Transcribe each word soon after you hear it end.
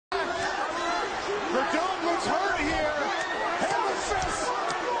Werdum looks hurt here. Hammer fist.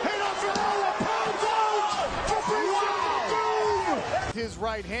 Hit up for pounds out. Fabricio Werdum. His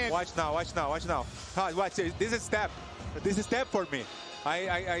right hand. Watch now, watch now, watch now. Watch, this is step. This is step for me.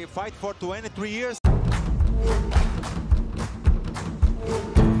 I fight for 23 years.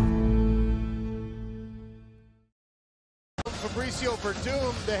 Fabricio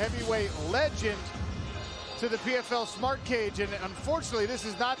Werdum, the heavyweight legend, to the PFL Smart Cage, and unfortunately this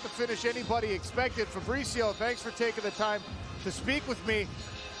is not the finish anybody expected. Fabricio, thanks for taking the time to speak with me.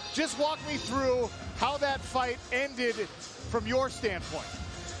 Just walk me through how that fight ended from your standpoint.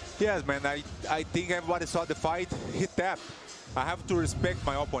 Yes, man, I think everybody saw the fight. He tapped. I have to respect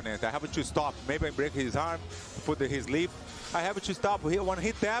my opponent. I have to stop. Maybe I break his arm, put his lip. I have to stop. When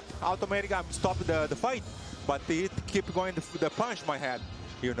he tap, automatically I'm stopping the fight. But he keep going the punch my head,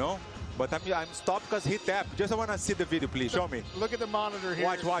 you know. But I'm stopped because he tapped. Just I want to see the video, please. Show me. Look at the monitor here.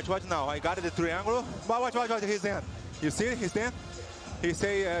 Watch now. I got the triangle. Watch his hand. You see his hand? He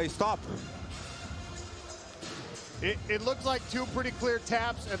say stop. It looks like two pretty clear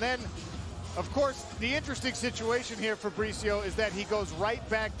taps, and then, of course, the interesting situation here, Fabricio, is that he goes right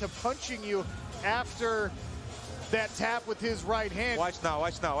back to punching you after that tap with his right hand. Watch now,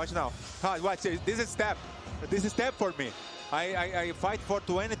 watch now, watch now. Watch, this is step. This is step for me. I fight for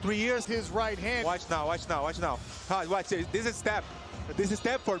 23 years. His right hand. Watch now, watch now, watch now. Watch, this is step. This is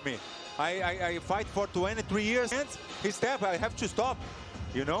step for me. I fight for 23 years. His step, I have to stop,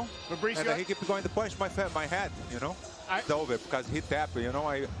 you know. Fabricio, and he keeps going to punch my head, you know. It's over because he tapped, you know.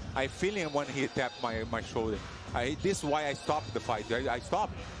 I feel him when he tapped my shoulder. This is why I stopped the fight. I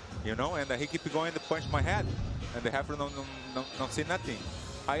stopped, you know, and he keeps going to punch my head, and the referee don't see nothing.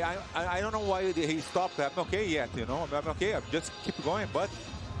 I don't know why he stopped. I'm okay yet, you know. I'm okay. I'm just keep going. But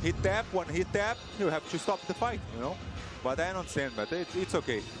he tap. When he tap, you have to stop the fight, you know. But I understand. But it's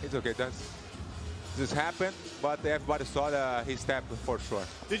okay. It's okay. This happened. But everybody saw his tap for sure.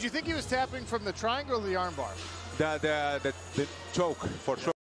 Did you think he was tapping from the triangle or the armbar? The choke for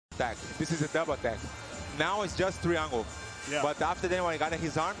sure. Attack. This is a double attack. Now it's just triangle. Yeah. But after then, when I got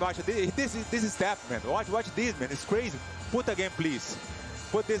his arm, watch this is tap, man. Watch this, man. It's crazy. Put again, please.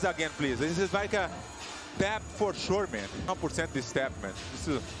 Put this again, please. This is like a tap for sure, man. 1% this tap, man. This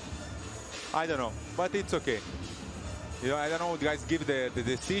is, I don't know, but it's okay. You know, I don't know. You guys give the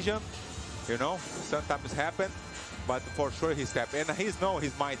decision. You know, sometimes happen, but for sure he's tap, and he's know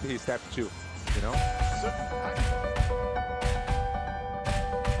his mind. He's tap too. You know.